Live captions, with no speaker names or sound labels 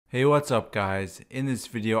Hey, what's up guys? In this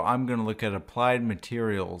video I'm going to look at applied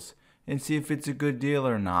materials and see if it's a good deal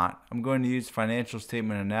or not. I'm going to use financial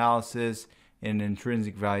statement analysis and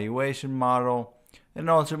intrinsic valuation model and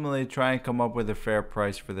ultimately try and come up with a fair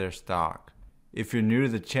price for their stock. If you're new to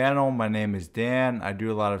the channel, my name is Dan. I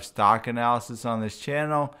do a lot of stock analysis on this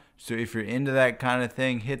channel, so if you're into that kind of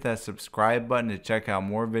thing, hit that subscribe button to check out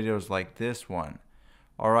more videos like this one.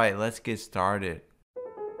 Alright, let's get started.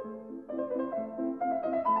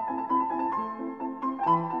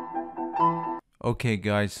 Okay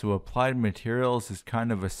guys, so Applied Materials is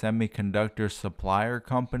kind of a semiconductor supplier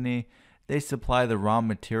company. They supply the raw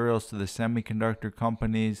materials to the semiconductor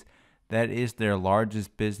companies. That is their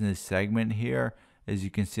largest business segment here. As you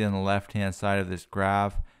can see on the left hand side of this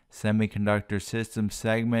graph, semiconductor systems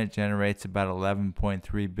segment generates about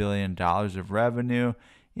 $11.3 billion of revenue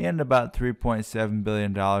and about $3.7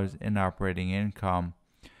 billion in operating income.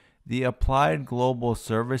 The Applied Global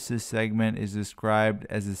Services segment is described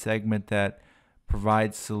as a segment that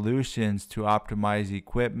provides solutions to optimize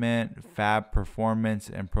equipment, fab performance,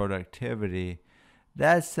 and productivity.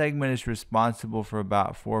 That segment is responsible for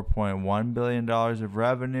about $4.1 billion of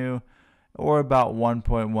revenue or about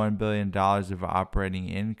 $1.1 billion of operating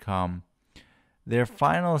income. Their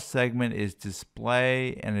final segment is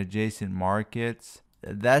display and adjacent markets.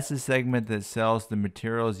 That's the segment that sells the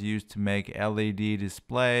materials used to make LED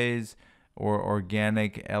displays or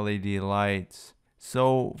organic LED lights.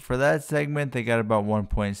 So for that segment, they got about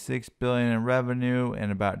 $1.6 billion in revenue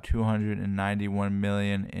and about $291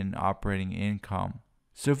 million in operating income.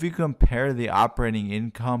 So if you compare the operating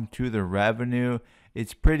income to the revenue,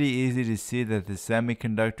 it's pretty easy to see that the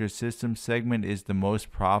semiconductor systems segment is the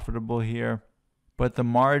most profitable here, but the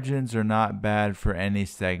margins are not bad for any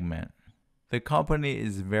segment. The company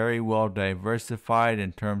is very well diversified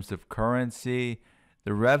in terms of currency.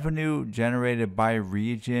 The revenue generated by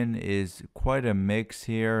region is quite a mix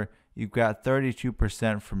here. You've got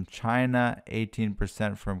 32% from China,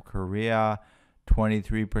 18% from Korea,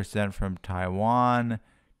 23% from Taiwan,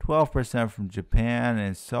 12% from Japan,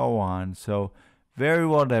 and so on. So very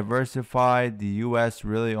well diversified. The US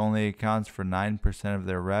really only accounts for 9% of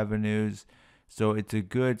their revenues. So it's a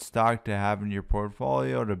good stock to have in your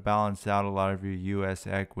portfolio to balance out a lot of your US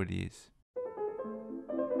equities.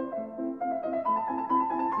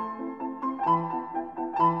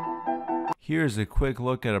 Here's a quick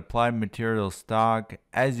look at Applied Materials stock.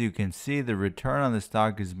 As you can see, the return on the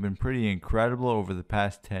stock has been pretty incredible over the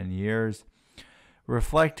past 10 years,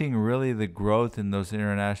 reflecting really the growth in those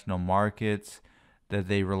international markets that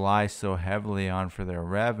they rely so heavily on for their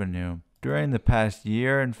revenue. During the past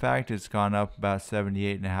year, in fact, it's gone up about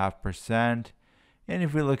 78.5%. And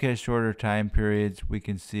if we look at shorter time periods, we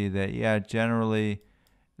can see that, yeah, generally,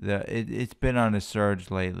 it's been on a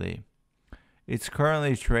surge lately. It's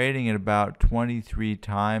currently trading at about 23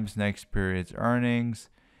 times next period's earnings.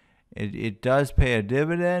 It does pay a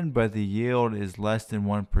dividend, but the yield is less than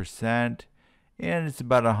 1%, and it's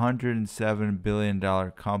about a $107 billion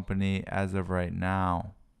company as of right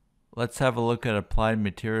now. Let's have a look at Applied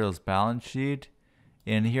Materials' balance sheet.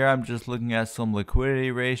 And here I'm just looking at some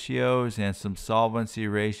liquidity ratios and some solvency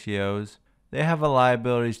ratios. They have a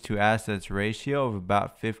liabilities-to-assets ratio of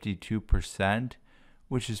about 52%.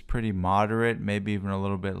 Which is pretty moderate, maybe even a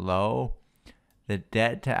little bit low. The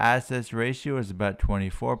debt to assets ratio is about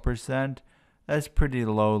 24%. That's pretty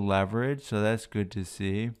low leverage, so that's good to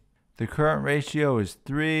see. The current ratio is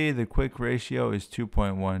 3, the quick ratio is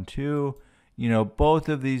 2.12. You know, both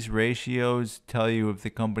of these ratios tell you if the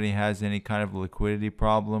company has any kind of liquidity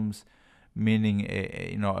problems, meaning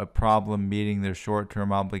a problem meeting their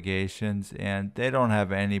short-term obligations, and they don't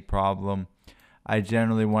have any problem. I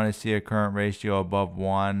generally want to see a current ratio above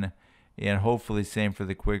 1, and hopefully same for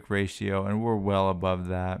the quick ratio, and we're well above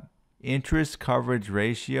that. Interest coverage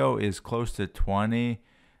ratio is close to 20,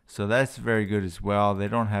 so that's very good as well. They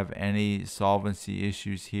don't have any solvency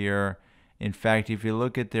issues here. In fact, if you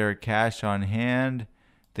look at their cash on hand,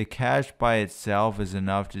 the cash by itself is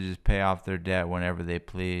enough to just pay off their debt whenever they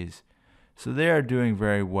please. So they are doing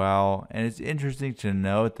very well, and it's interesting to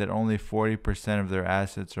note that only 40% of their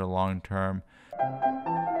assets are long-term.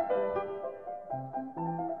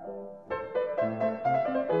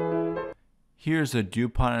 Here's a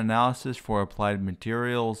DuPont analysis for Applied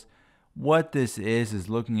Materials. What this is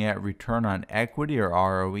looking at return on equity or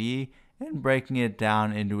ROE and breaking it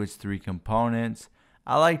down into its three components.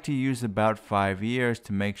 I like to use about 5 years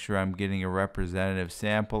to make sure I'm getting a representative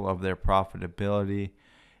sample of their profitability.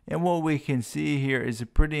 And what we can see here is a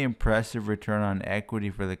pretty impressive return on equity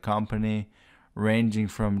for the company, ranging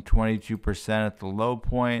from 22% at the low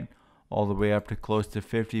point all the way up to close to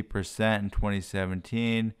 50% in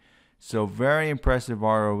 2017. So very impressive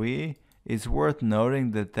ROE. It's worth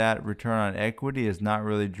noting that that return on equity is not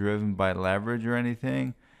really driven by leverage or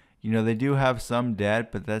anything. They do have some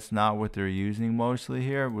debt, but that's not what they're using mostly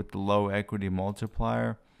here with the low equity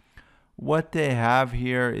multiplier. What they have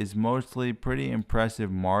here is mostly pretty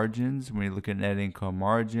impressive margins. When you look at net income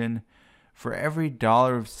margin, for every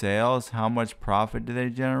dollar of sales, how much profit do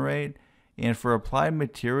they generate? And for Applied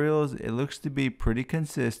Materials, it looks to be pretty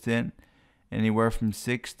consistent, anywhere from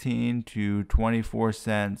 16 to 24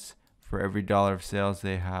 cents for every dollar of sales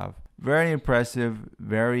they have. Very impressive,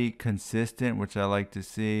 very consistent, which I like to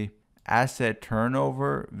see. Asset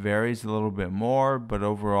turnover varies a little bit more, but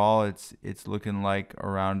overall it's looking like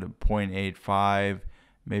around 0.85,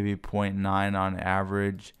 maybe 0.9 on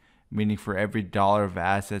average, meaning for every dollar of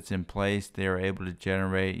assets in place, they are able to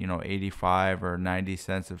generate, 85 or 90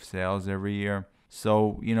 cents of sales every year.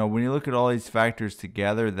 So, when you look at all these factors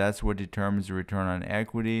together, that's what determines the return on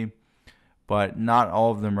equity. But not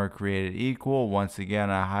all of them are created equal. Once again,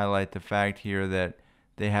 I highlight the fact here that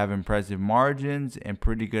they have impressive margins and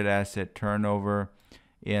pretty good asset turnover.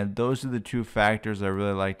 And those are the two factors I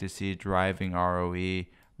really like to see driving ROE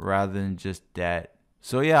rather than just debt.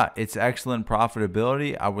 So yeah, it's excellent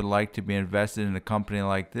profitability. I would like to be invested in a company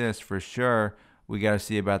like this for sure. We got to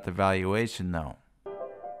see about the valuation though.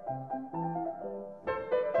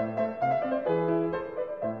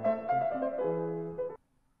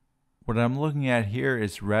 What I'm looking at here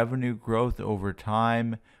is revenue growth over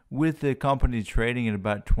time, with the company trading at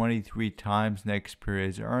about 23 times next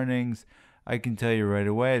period's earnings. I can tell you right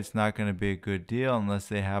away it's not going to be a good deal unless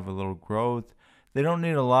they have a little growth. They don't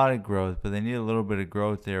need a lot of growth, but they need a little bit of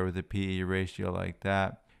growth there with a PE ratio like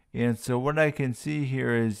that. And so what I can see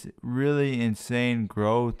here is really insane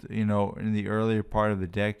growth, in the earlier part of the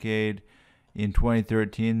decade. In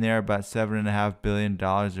 2013 there, about $7.5 billion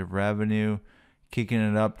of revenue, kicking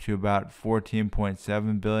it up to about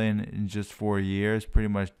 14.7 billion in just 4 years, pretty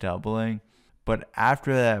much doubling. But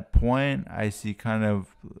after that point, I see kind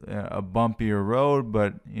of a bumpier road,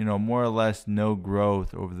 but more or less no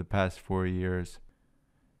growth over the past 4 years.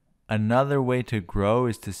 Another way to grow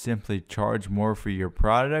is to simply charge more for your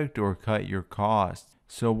product or cut your costs.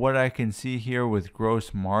 So what I can see here with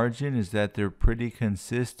gross margin is that they're pretty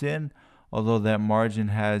consistent, although that margin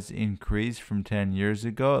has increased from 10 years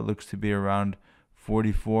ago. It looks to be around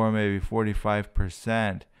 44, maybe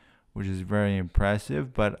 45%, which is very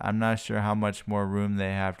impressive, but I'm not sure how much more room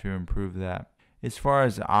they have to improve that. As far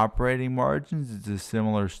as operating margins, it's a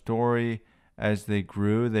similar story. As they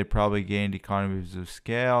grew, they probably gained economies of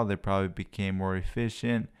scale, they probably became more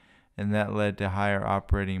efficient, and that led to higher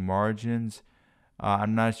operating margins.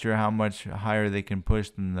 I'm not sure how much higher they can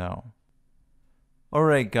push them though.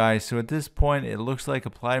 Alright guys, so at this point it looks like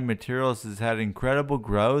Applied Materials has had incredible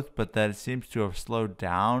growth, but that it seems to have slowed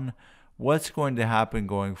down. What's going to happen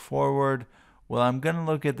going forward? Well, I'm going to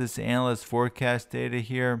look at this analyst forecast data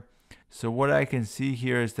here. So what I can see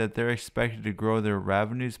here is that they're expected to grow their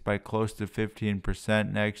revenues by close to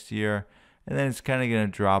 15% next year, and then it's kind of going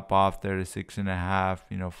to drop off there to 6.5%,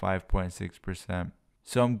 5.6%.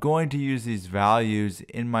 So I'm going to use these values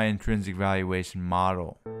in my intrinsic valuation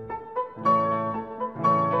model.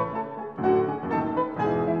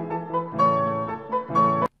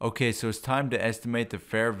 Okay, so it's time to estimate the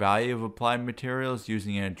fair value of Applied Materials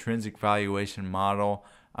using an intrinsic valuation model.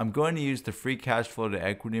 I'm going to use the free cash flow to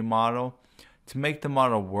equity model. To make the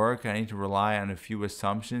model work, I need to rely on a few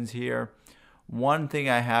assumptions here. One thing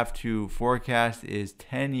I have to forecast is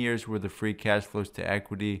 10 years worth of free cash flows to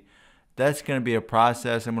equity. That's going to be a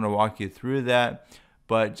process. I'm going to walk you through that,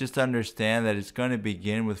 but just understand that it's going to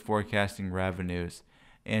begin with forecasting revenues.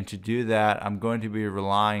 And to do that, I'm going to be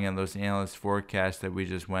relying on those analyst forecasts that we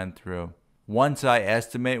just went through. Once I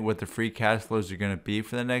estimate what the free cash flows are going to be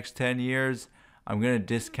for the next 10 years, I'm going to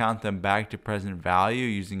discount them back to present value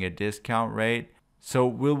using a discount rate. So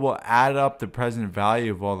we will add up the present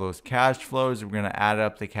value of all those cash flows. We're going to add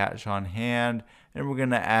up the cash on hand, and we're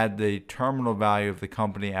going to add the terminal value of the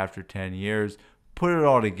company after 10 years, put it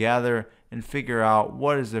all together, and figure out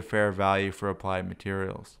what is the fair value for Applied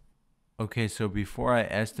Materials. Okay, so before I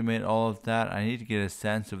estimate all of that, I need to get a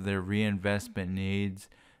sense of their reinvestment needs.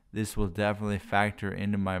 This will definitely factor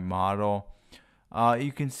into my model.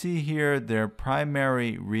 You can see here their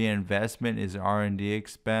primary reinvestment is R&D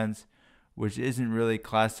expense, which isn't really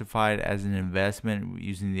classified as an investment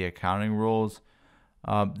using the accounting rules.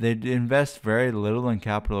 They invest very little in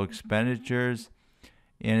capital expenditures.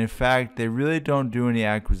 And in fact, they really don't do any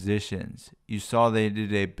acquisitions. You saw they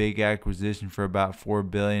did a big acquisition for about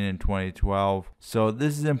 $4 billion in 2012. So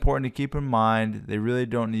this is important to keep in mind. They really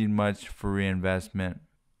don't need much for reinvestment.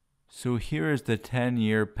 So here is the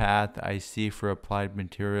 10-year path I see for Applied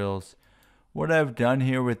Materials. What I've done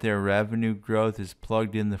here with their revenue growth is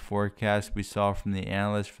plugged in the forecast we saw from the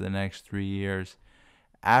analysts for the next 3 years.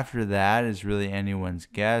 After that is really anyone's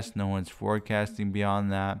guess. No one's forecasting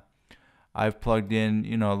beyond that. I've plugged in,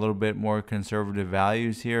 a little bit more conservative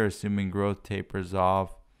values here, assuming growth tapers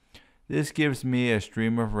off. This gives me a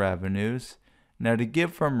stream of revenues. Now, to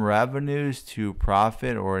get from revenues to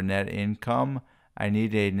profit or net income, I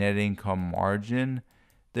need a net income margin.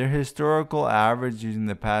 Their historical average using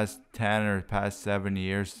the past 10 or past 7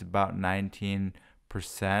 years is about 19%.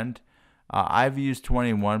 I've used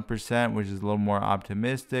 21%, which is a little more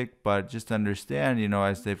optimistic, but just understand,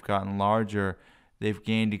 as they've gotten larger, they've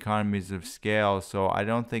gained economies of scale, so I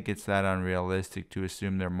don't think it's that unrealistic to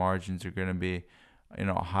assume their margins are going to be,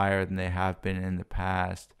 higher than they have been in the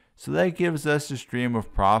past. So that gives us a stream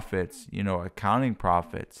of profits, accounting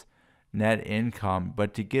profits, net income.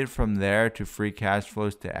 But to get from there to free cash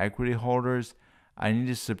flows to equity holders, I need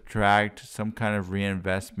to subtract some kind of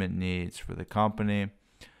reinvestment needs for the company.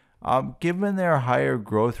 Given their higher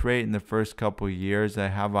growth rate in the first couple of years, I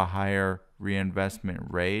have a higher reinvestment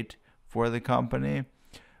rate for the company.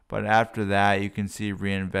 But after that, you can see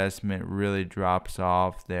reinvestment really drops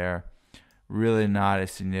off there. Really not a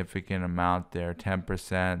significant amount there,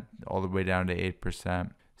 10% all the way down to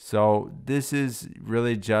 8%. So this is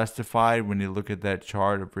really justified when you look at that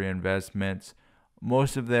chart of reinvestments.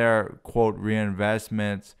 Most of their, quote,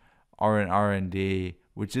 reinvestments are in R&D,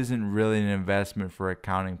 which isn't really an investment for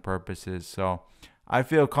accounting purposes. So I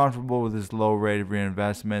feel comfortable with this low rate of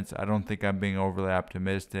reinvestments. I don't think I'm being overly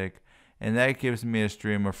optimistic. And that gives me a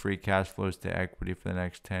stream of free cash flows to equity for the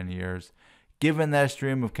next 10 years. Given that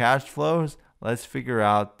stream of cash flows, let's figure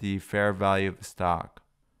out the fair value of the stock.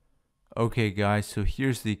 Okay guys, so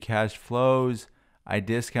here's the cash flows. I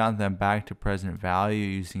discount them back to present value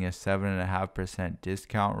using a 7.5%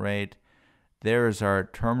 discount rate. There is our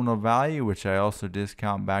terminal value, which I also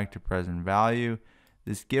discount back to present value.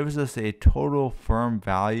 This gives us a total firm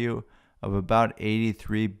value of about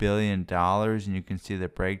 $83 billion, and you can see the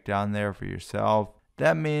breakdown there for yourself.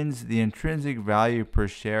 That means the intrinsic value per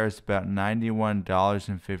share is about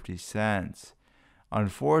 $91.50.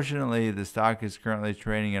 Unfortunately, the stock is currently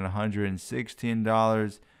trading at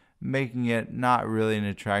 $116, making it not really an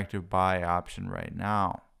attractive buy option right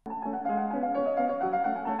now.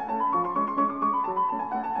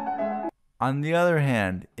 On the other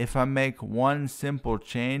hand, if I make one simple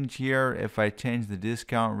change here, if I change the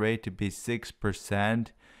discount rate to be 6%,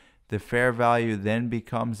 the fair value then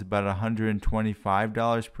becomes about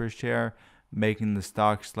 $125 per share, making the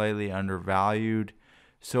stock slightly undervalued.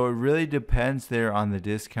 So it really depends there on the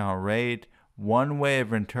discount rate. One way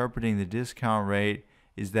of interpreting the discount rate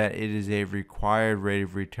is that it is a required rate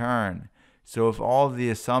of return. So if all of the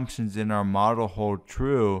assumptions in our model hold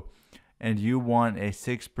true, and you want a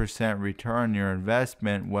 6% return on your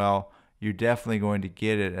investment, well, you're definitely going to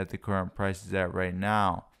get it at the current prices at right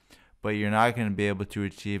now. But you're not going to be able to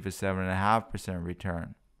achieve a 7.5%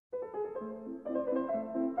 return.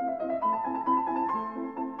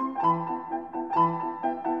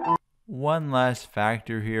 One last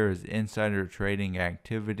factor here is insider trading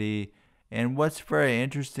activity. And what's very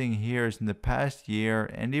interesting here is in the past year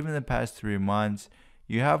and even the past 3 months,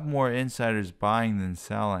 you have more insiders buying than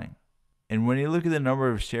selling. And when you look at the number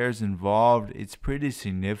of shares involved, it's pretty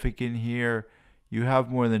significant here. You have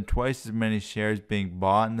more than twice as many shares being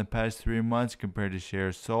bought in the past 3 months compared to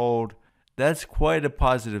shares sold. That's quite a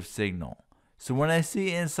positive signal. So when I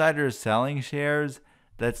see insiders selling shares,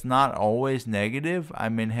 that's not always negative. I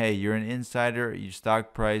mean, hey, you're an insider, your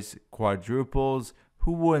stock price quadruples.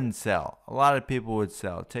 Who wouldn't sell? A lot of people would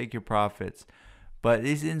sell. Take your profits. But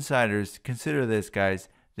these insiders, consider this, guys.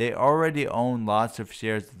 They already own lots of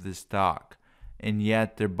shares of the stock, and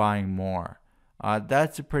yet they're buying more.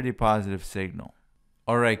 That's a pretty positive signal.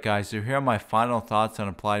 Alright guys, so here are my final thoughts on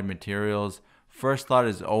Applied Materials. First thought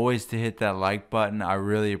is always to hit that like button. I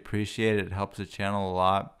really appreciate it. It helps the channel a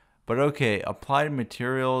lot. But okay, Applied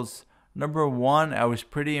Materials. Number one, I was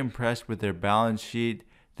pretty impressed with their balance sheet.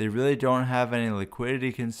 They really don't have any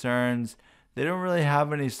liquidity concerns. They don't really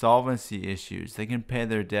have any solvency issues. They can pay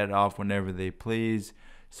their debt off whenever they please.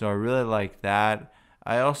 So I really like that.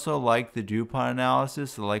 I also like the DuPont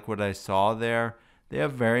analysis. I like what I saw there. They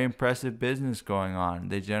have very impressive business going on.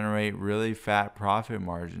 They generate really fat profit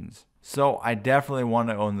margins. So I definitely want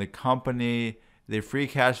to own the company. The free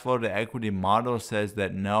cash flow to equity model says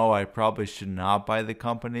that no, I probably should not buy the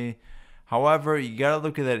company. However, you got to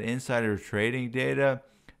look at that insider trading data.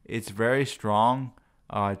 It's very strong.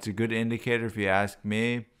 It's a good indicator if you ask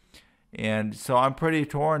me. And so I'm pretty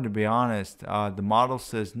torn, to be honest. The model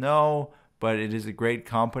says no, but it is a great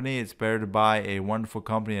company. It's better to buy a wonderful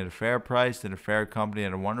company at a fair price than a fair company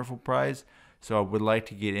at a wonderful price. So I would like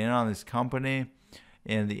to get in on this company.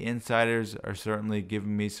 And the insiders are certainly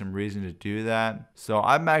giving me some reason to do that. So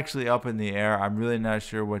I'm actually up in the air. I'm really not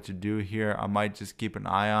sure what to do here. I might just keep an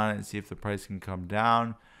eye on it and see if the price can come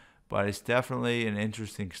down. But it's definitely an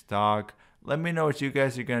interesting stock. Let me know what you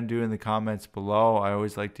guys are going to do in the comments below. I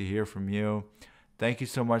always like to hear from you. Thank you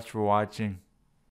so much for watching.